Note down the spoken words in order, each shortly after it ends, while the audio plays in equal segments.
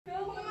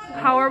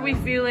How are we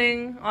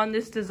feeling on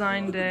this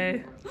design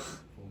day?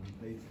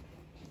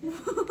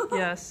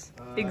 Yes,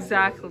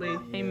 exactly.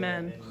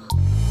 Amen.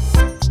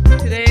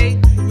 Today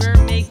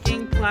we're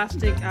making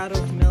plastic out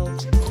of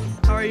milk.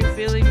 How are you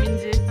feeling,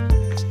 Minji?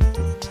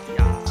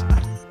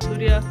 Yeah.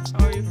 Luria,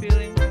 how are you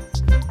feeling?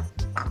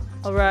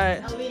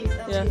 Alright.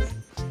 Yes.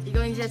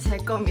 이건 이제 제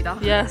겁니다.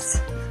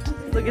 Yes.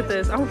 Look at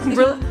this. I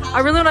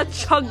really want to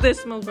chug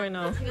this milk right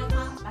now.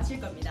 마실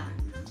겁니다.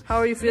 How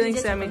are you feeling,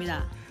 Sammy?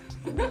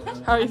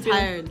 How are you feeling?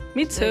 Tired.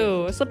 Me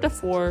too. I slept at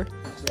 4.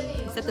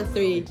 Except the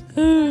 3.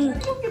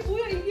 이게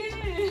뭐야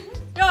이게?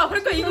 야,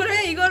 그러니까 이걸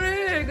해,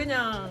 이거를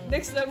그냥.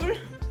 Next level?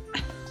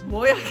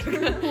 뭐야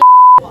그거?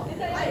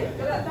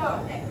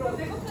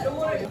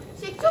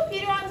 식초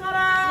필요한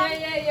사람.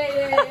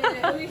 예.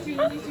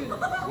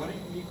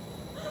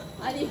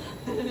 아니.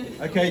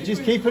 Okay,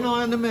 just keep an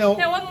eye on the milk.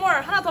 Yeah, one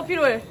more. 하나 더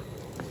필요해.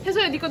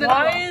 해서야 니거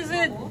내가. Why is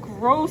it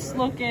gross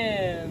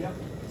looking?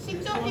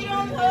 식초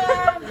필요한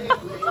사람.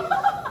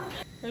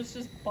 Let's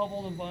just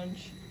bubble a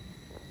bunch.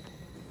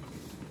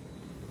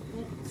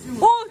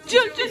 어,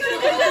 쭉.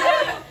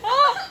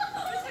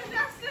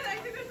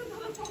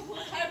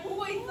 잘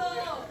보고 있어.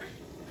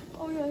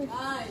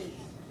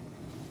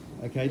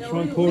 Okay, try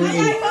and pour it in.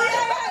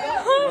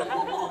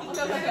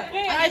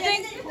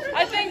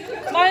 I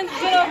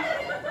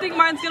think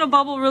mine's gonna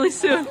bubble really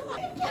soon.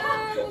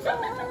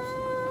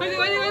 화이팅.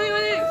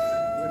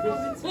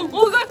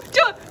 오,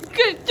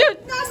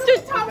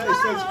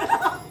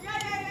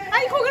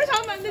 아니 거기를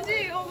잡으면 안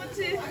되지.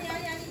 그렇지.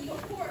 아니 이거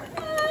폴.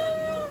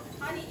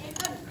 아니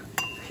약간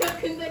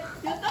근데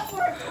약간 폴.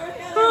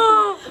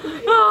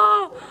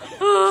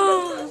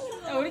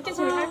 야, 우리끼리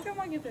제일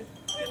깔끔하게 돼.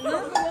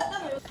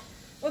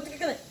 어떻게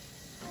끝내?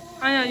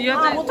 아니야, you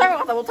have to.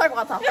 못할 것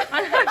같아.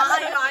 아니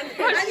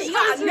이거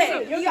안 돼.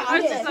 이거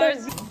안 돼.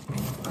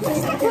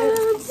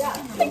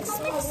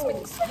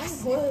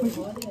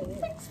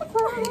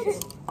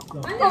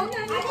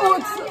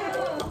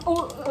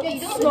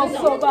 It smells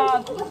so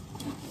bad.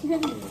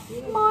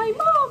 My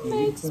mom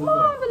makes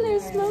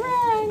marvelous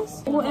meringues.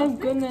 Oh my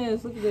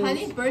goodness, look at this.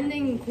 Honey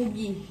burning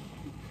고기.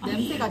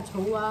 냄새가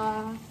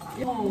좋아.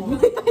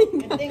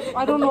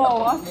 I don't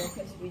know.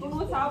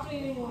 What's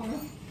happening anymore?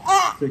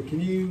 So can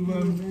you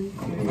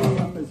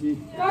up as you...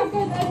 Guys,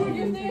 Edward,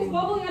 your thing is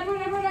bubbling.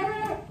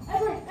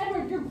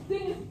 Edward, your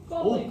thing is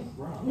bubbling.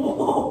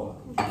 Whoa.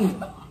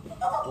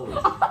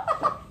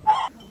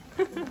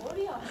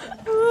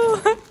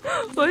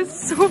 Oh,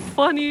 it's so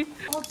funny.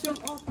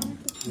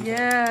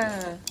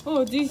 Yeah.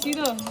 Oh, do you see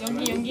the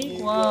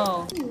연기?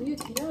 Wow.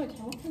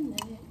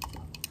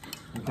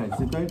 Okay,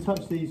 so don't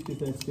touch these because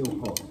they're still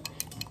hot.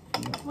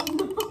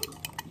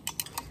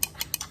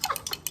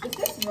 Is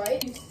this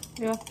right?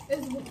 Yeah.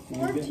 Is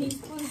 4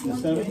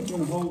 teaspoons So you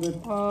can hold the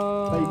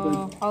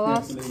paper. I'll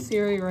ask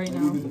Siri right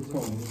now.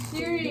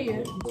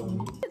 Siri.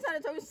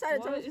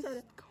 What is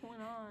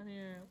going on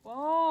here?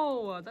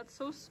 Whoa, that's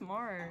so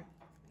smart.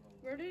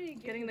 Where did he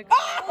Getting the.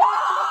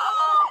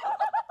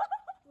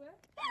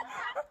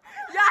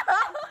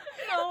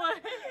 No way.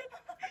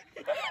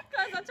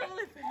 Guys, I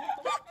totally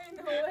failed.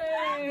 No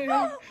way. No.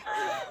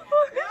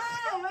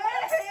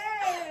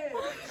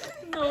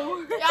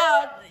 야,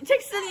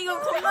 잭슨 이거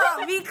겁나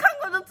위크한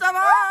거 줬잖아.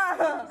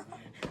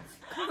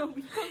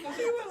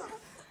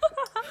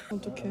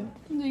 어떡해.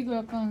 근데 이거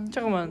약간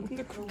잠깐만.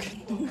 근데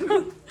그렇게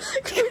너무.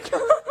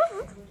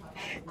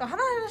 나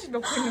하나씩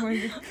넣고 있는 거야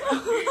이게.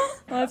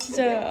 아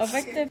진짜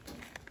effective.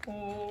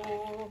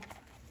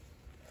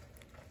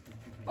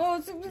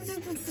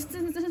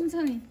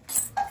 천천히.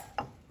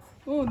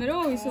 오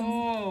내려가고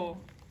있어.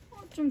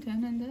 좀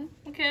되는데.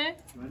 Okay.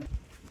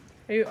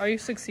 Are you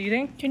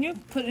succeeding? Can you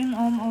put in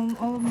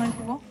all of my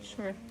그거?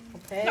 Sure.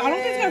 I don't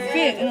think it's gonna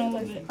fit in all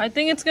of it. I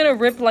think it's gonna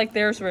rip like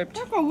theirs ripped.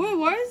 잠깐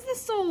why is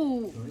this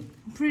so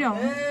불량?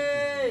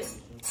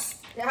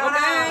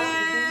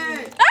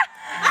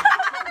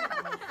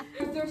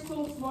 They're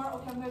so smart.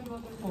 Okay, I'm gonna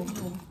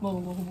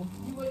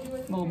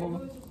먹어.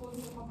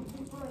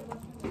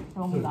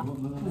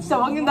 진짜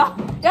먹는다.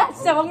 야,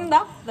 진짜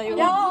먹는다. 나 이거.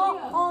 야,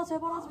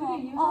 제발 하지 마.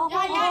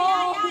 제발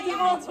하지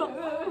마.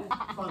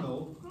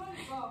 Funnel.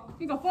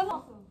 그러니까 빨라.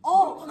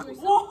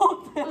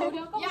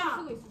 야.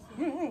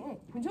 응.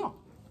 괜찮아.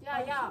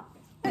 야.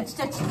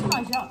 진짜 치즈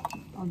맛이야.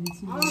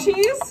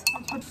 Cheese?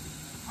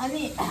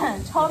 아니,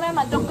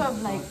 처음에만 조금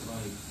like.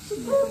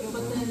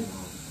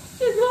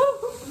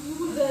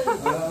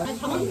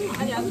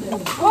 아니 안 돼. 야.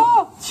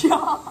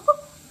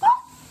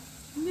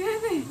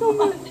 미안해.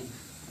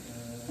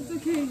 It's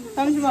okay.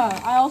 잠시만.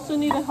 I also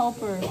need a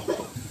helper.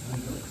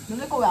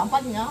 너네 거 왜 안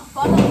빠지냐?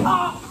 빠져.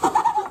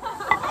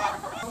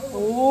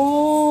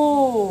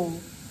 Oh.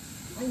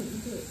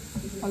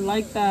 I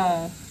like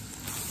that.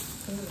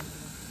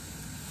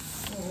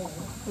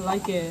 I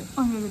like it.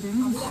 아, 이거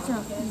냄새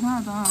진짜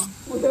이상하다.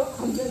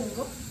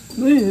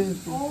 왜?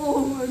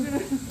 왜 그래?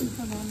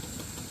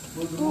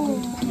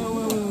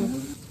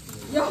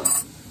 야,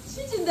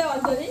 치즈인데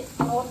완전히?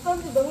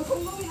 어쩐지 너무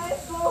성공이라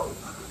했어.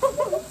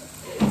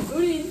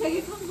 우리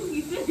인생의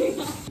성공이지.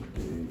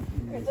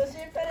 그래서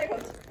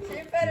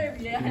실패를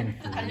위해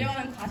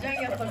달려가는 과정.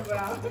 과정이었던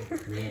거야.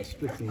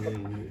 Splitting the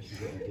end, which is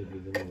what I did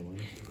with the little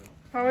ones.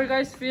 How do you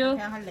guys feel?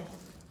 그냥 할래.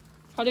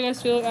 How do you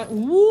guys feel?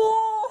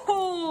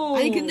 우와!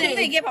 아니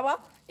근데 이게 봐봐.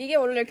 이게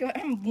원래 이렇게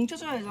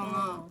뭉쳐줘야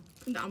되잖아.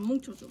 근데 안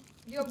뭉쳐져.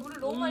 네가 물을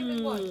너무 많이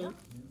뺀 거 아니야?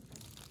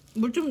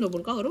 물 좀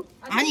넣어볼까 그럼?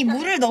 아니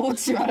물을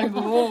넣지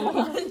말고.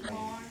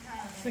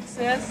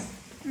 Success?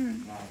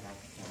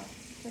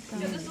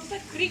 This looks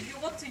like Greek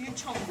yogurt to you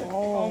chunk.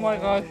 Oh my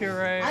god, you're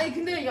right. 아니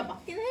근데 이거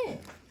맞긴 해.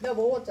 내가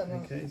먹어봤잖아.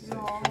 Okay, so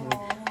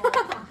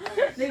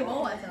내가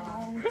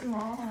먹어봤잖아.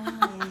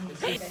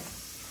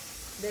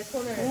 내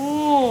손을.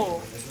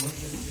 오!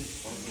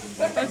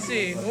 Let's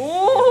see.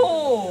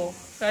 오!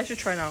 I should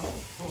try now.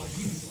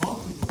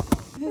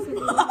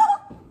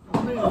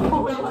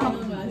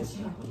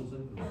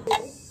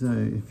 So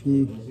if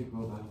you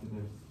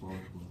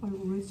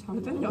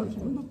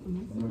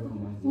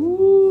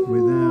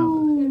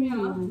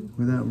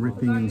without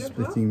ripping and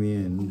splitting the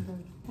end.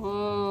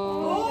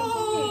 Whoa!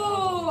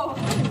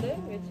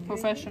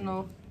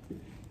 Professional.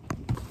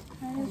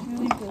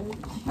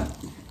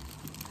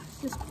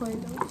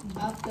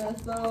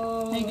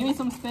 Hey, give me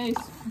some space.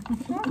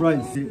 Right,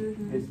 it's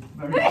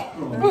very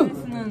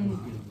strong.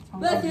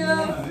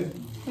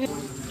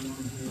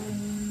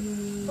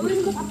 우리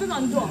이거 다 빼면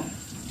안 좋아.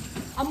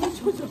 안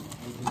뭉쳐져.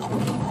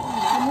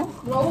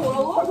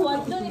 뭐라고?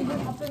 완전히 이거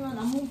다 빼면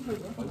안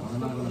뭉쳐져.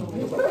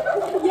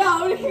 야,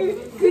 우리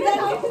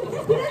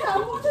그래서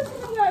안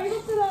뭉쳐지는 거야,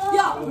 이것들아. 야,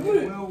 물.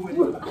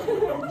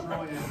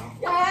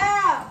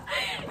 야!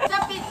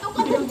 어차피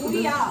똑같은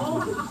물이야.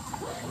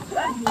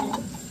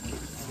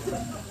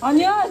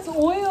 아니야, it's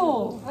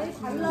oil.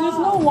 There's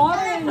no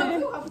water in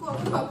it.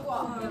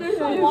 There's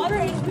no water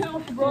in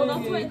milk, bro.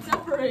 That's why it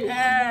separates.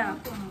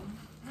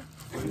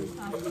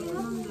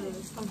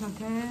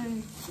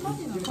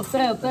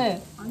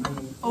 어때?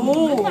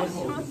 오.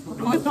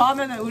 거기 더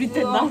하면 우리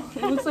된다.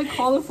 It looks like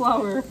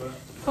cauliflower.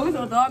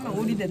 거기서 더 하면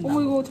우리 된다.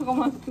 어머 이거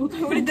잠깐만.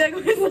 우리 되고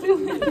있어.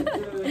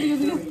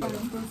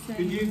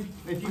 Could you,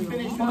 if you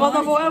finish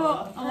뭐가 뭐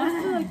해봐.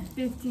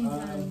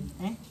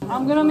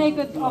 I'm gonna make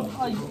a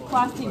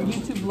plastic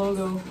YouTube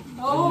logo.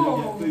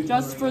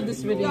 Just for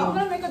this video.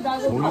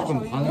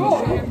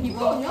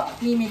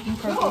 Me making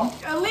purple.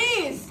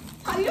 Elise!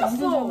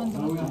 달렸어!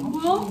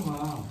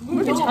 왜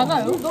이렇게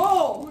작아요?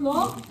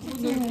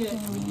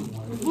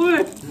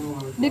 물.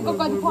 내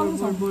것까지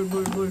포함해서.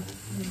 물.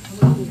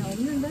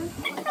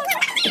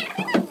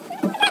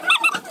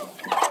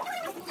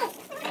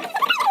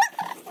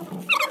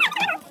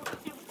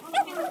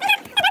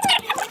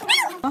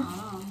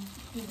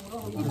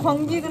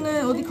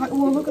 광기는 어디 가?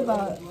 우와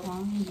그다.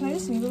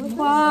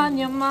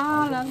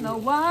 와냐말라나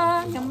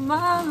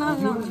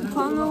와냐말라나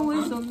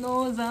광어에서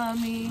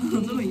노자미.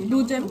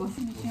 노잼?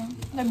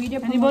 나 미래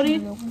Anybody?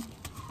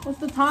 What's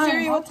the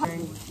time?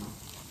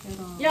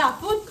 야,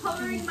 푸드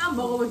컬러링만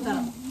먹어볼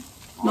사람.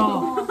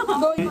 No.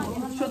 너 이거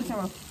쇼트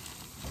캐머.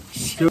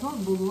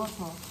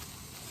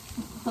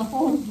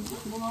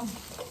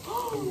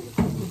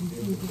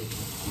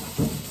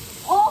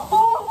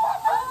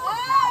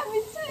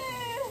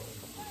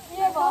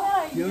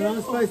 You're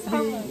not supposed to be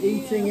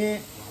eating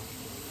it.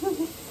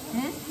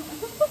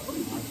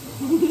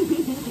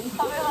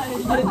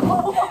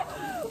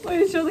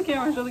 Wait, show the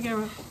camera.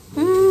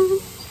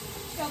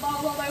 야, 나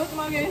이거 좀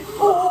하게.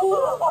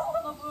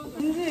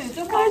 좀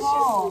봤어.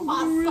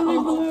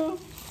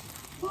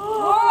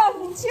 와,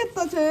 미치겠다,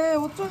 쟤.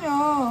 어쩌냐.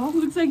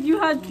 Looks like you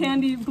had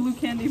blue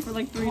candy for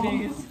like 3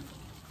 days.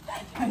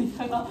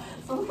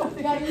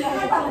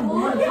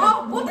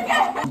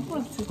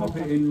 Pop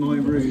it in my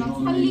room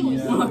on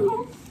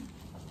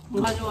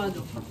the,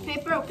 가져와줘.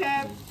 페이퍼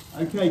캡.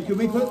 Okay, can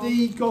we put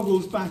the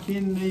goggles back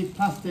in the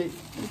plastic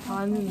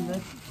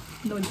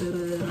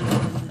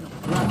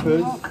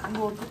wrappers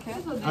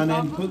and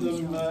then put them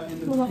in the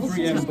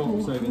 3M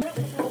box over there?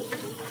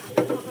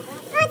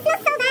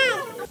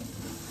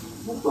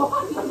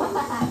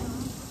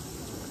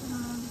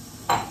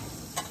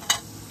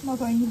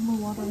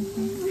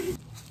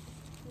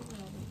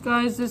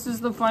 Guys, this is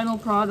the final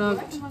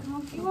product.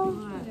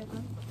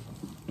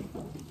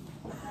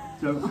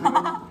 So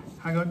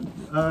hang on.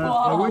 I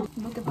would.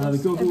 The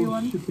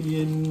goggles should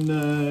be in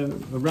a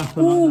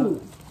wrapper like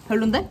that.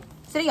 별론데?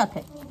 쓰레기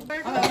같아.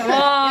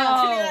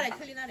 Wow.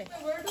 클린하래.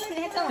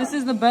 This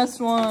is the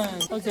best one.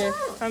 Okay,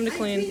 time to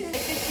clean.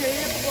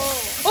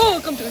 Oh,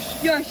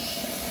 깜짝이야. 야.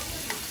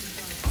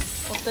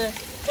 어때?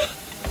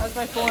 How's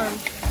my form?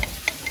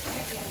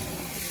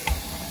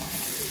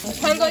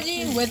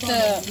 설거지 with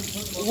the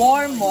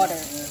warm water.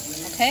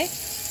 Okay?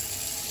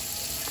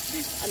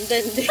 안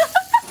되는데.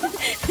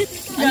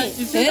 Yeah,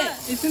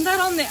 isn't that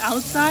on the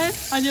outside?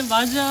 아니야,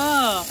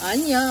 맞아.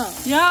 아니야.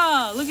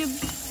 Yeah, look at.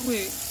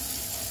 Wait.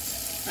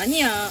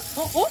 아니야.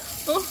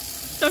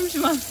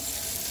 잠시만.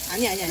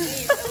 아니야.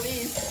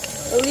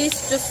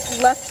 Elise just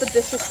left the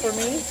dishes for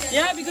me.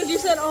 Yeah, because you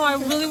said, oh, I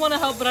really want to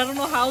help, but I don't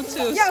know how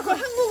to. 야, 그거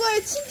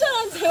한국어의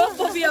친절한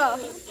대화법이야.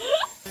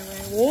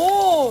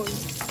 Whoa,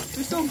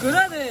 you're so good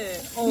at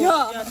it. Oh,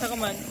 Yeah. yeah,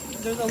 잠깐만.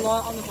 There's a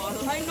lot on the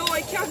bottom. I know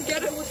I can't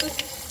get it with this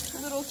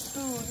little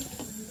spoon.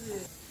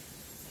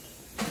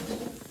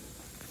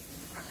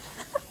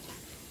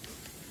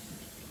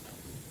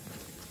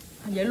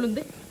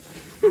 옐로인데?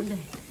 안 돼.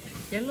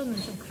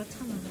 옐로는 좀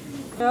그렇잖아.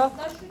 야.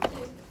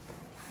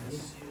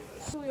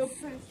 저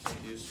옆에.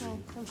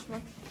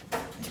 잠시만.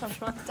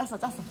 짰어.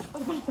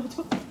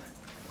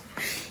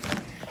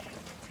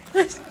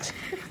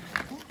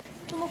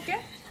 좀 먹게?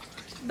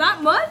 Not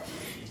much?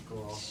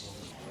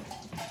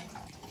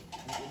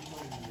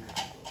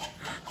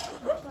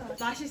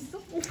 맛있어?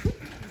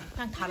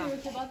 그냥 달아.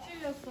 이렇게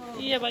맛질렸어.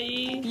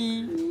 이해봐이.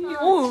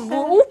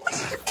 오.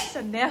 진짜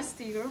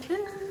nasty girl.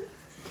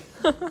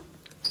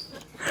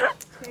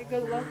 Okay,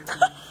 good luck.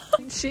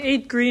 She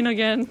ate green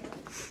again.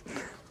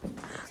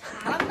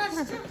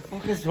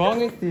 What is wrong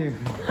with you?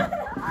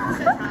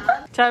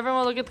 So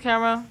everyone look at the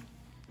camera.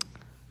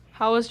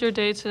 How was your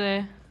day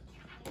today?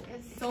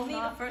 It's only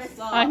the first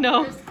song. I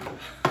know.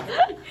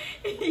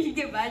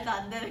 이게 말도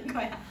안 되는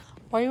거야.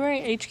 Why are you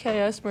wearing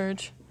HKIS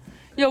merch?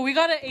 Yo, we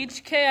got an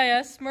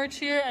HKIS merch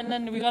here, and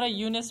then we got a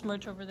unis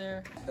merch over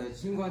there.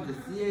 친구한테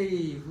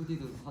CA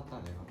후디도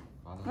샀다 내가.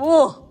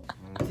 Whoa!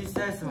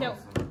 T-사이즈만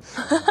없어.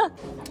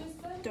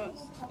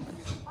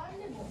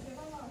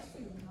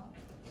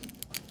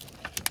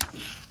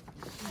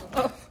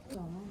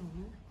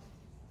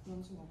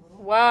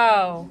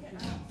 Wow.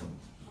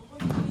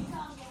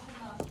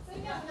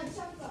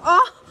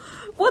 Oh,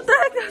 what the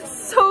heck?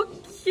 That's so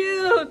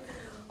cute.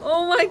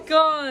 Oh my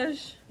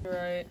gosh. You're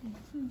right.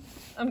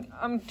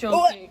 I'm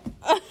joking.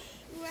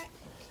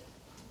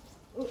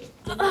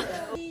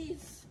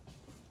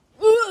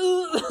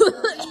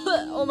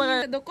 Oh my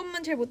god. 너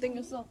것만 제일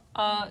못생겼어.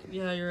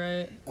 Yeah, you're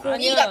right.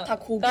 고기 같아,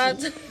 고기.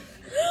 That's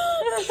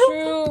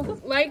True.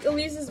 Like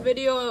Elise's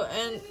video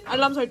and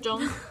알람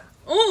설정.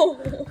 oh.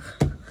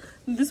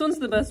 This one's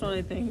the best one,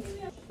 I think.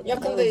 야,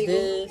 근데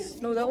이거.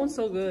 No, that one's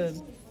so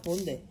good.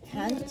 뭔데?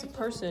 It's a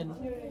person.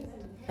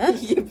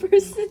 이게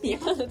person이야?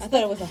 I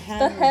thought it was a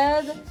hand. The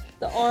head,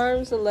 the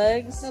arms, the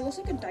legs. That looks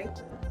like a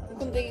diaper.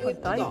 근데 이거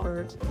예쁘다.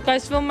 Diaper.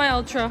 Guys, film my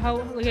outro. How?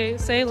 Okay,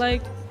 say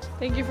like,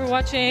 thank you for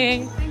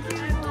watching.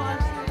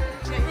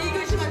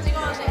 이거 시간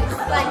찍었는데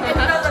it's like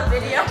another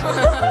video.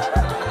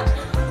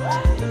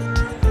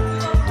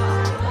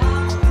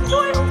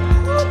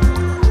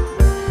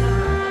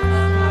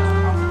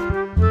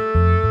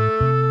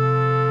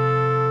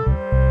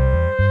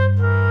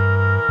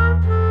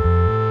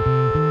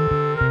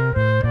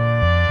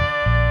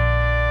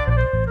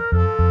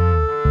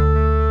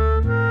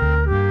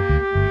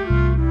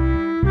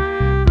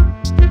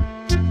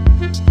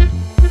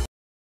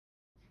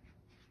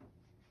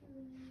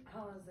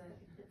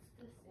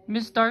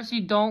 Miss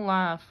Darcy, don't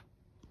laugh.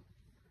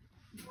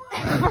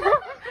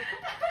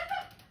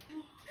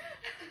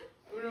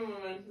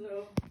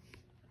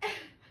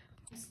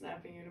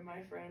 Snapping you to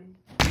my friend.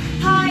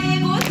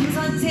 아이고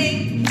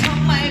선생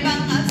정말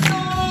반갑소.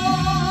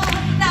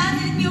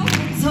 나는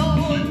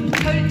용손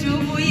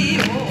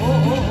혈주부이요.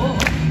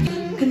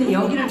 근데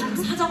여기를 좀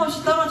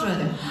사정없이 떨어줘야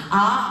돼.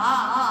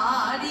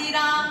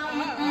 아리랑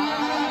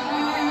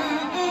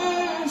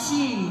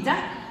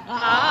시작.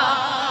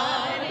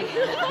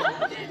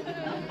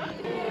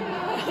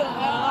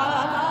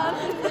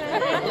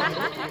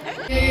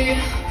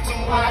 So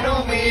why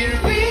don't we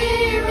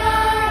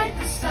rewrite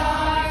the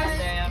stars?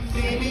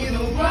 Maybe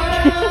the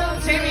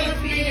world will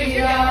be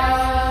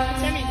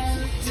ours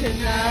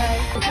tonight.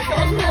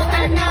 I'm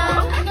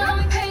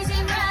going crazy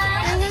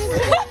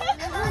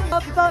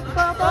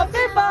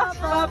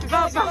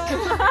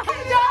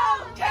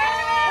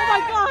Oh my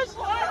gosh!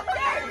 what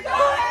they're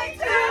going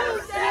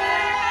to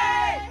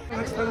say.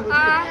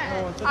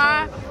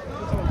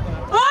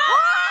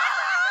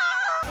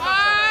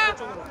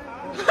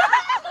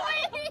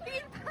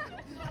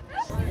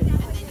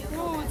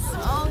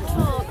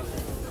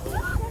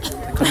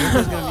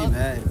 Conductor's gonna be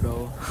mad,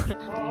 bro.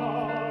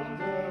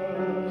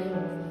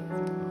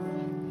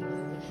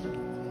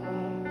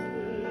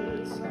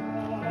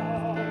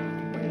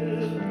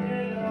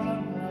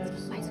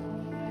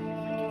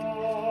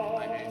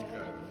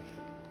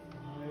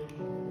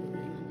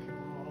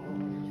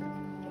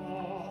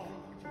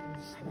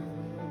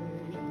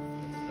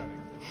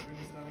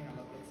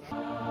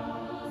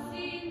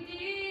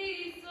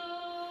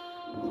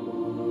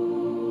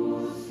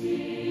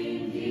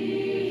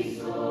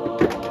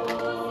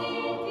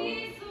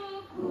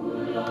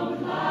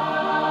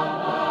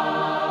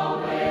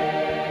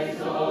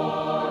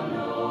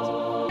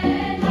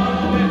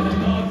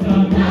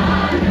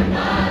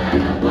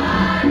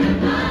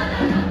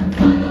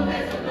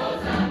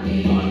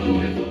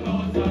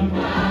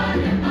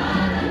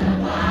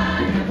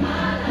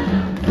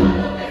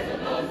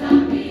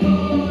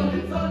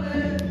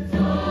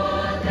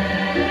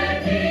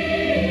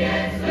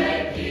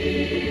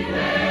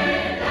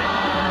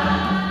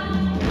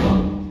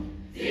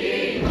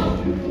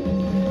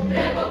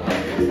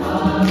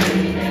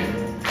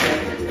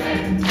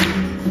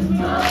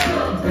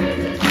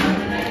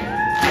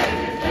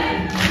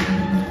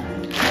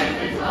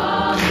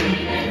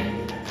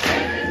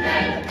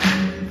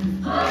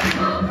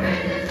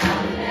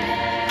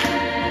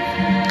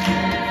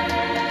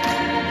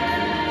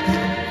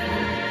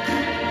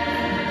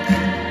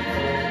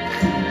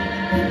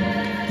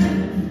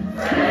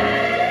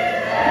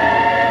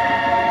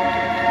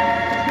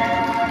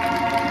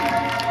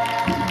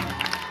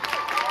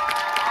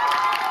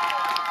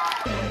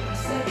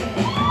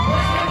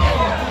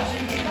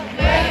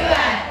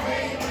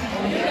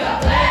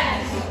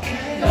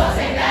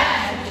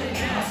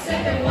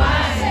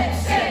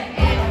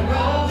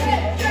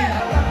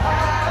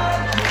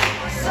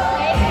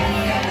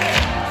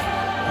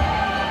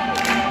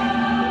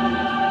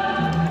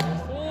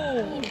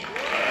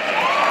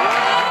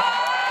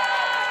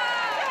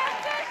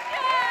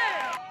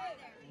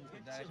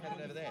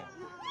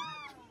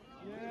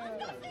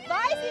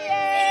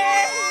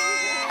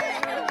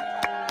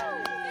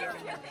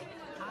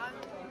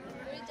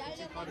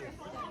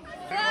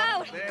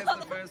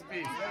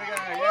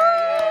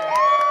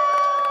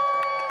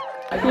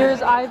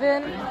 Here's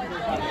Ivan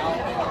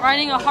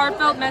writing a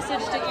heartfelt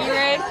message to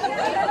E-Ray.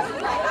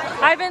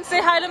 Ivan, say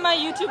hi to my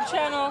YouTube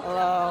channel.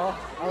 Hello.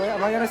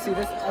 Am I gonna see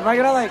this? Am I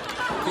gonna like?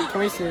 Can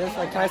we see this?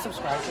 Like, can I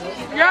subscribe to this?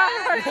 Yeah,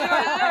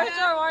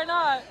 sure. Why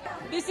not?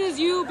 This is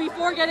you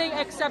before getting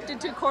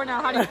accepted to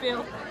Cornell. How do you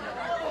feel?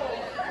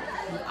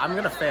 I'm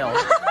gonna fail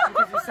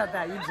because you said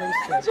that. You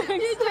jinxed it.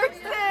 You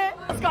jinxed it.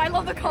 Let's go. I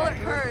love the color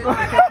curve.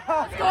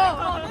 Let's go.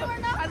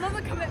 I love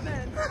the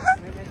commitment.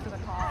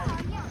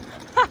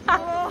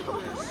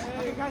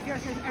 Okay,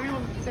 guys,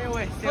 everyone, stay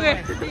away. Stay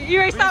away. Okay,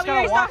 E-Ray, stop.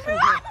 E-Ray, stop. Walk from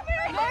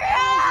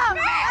here.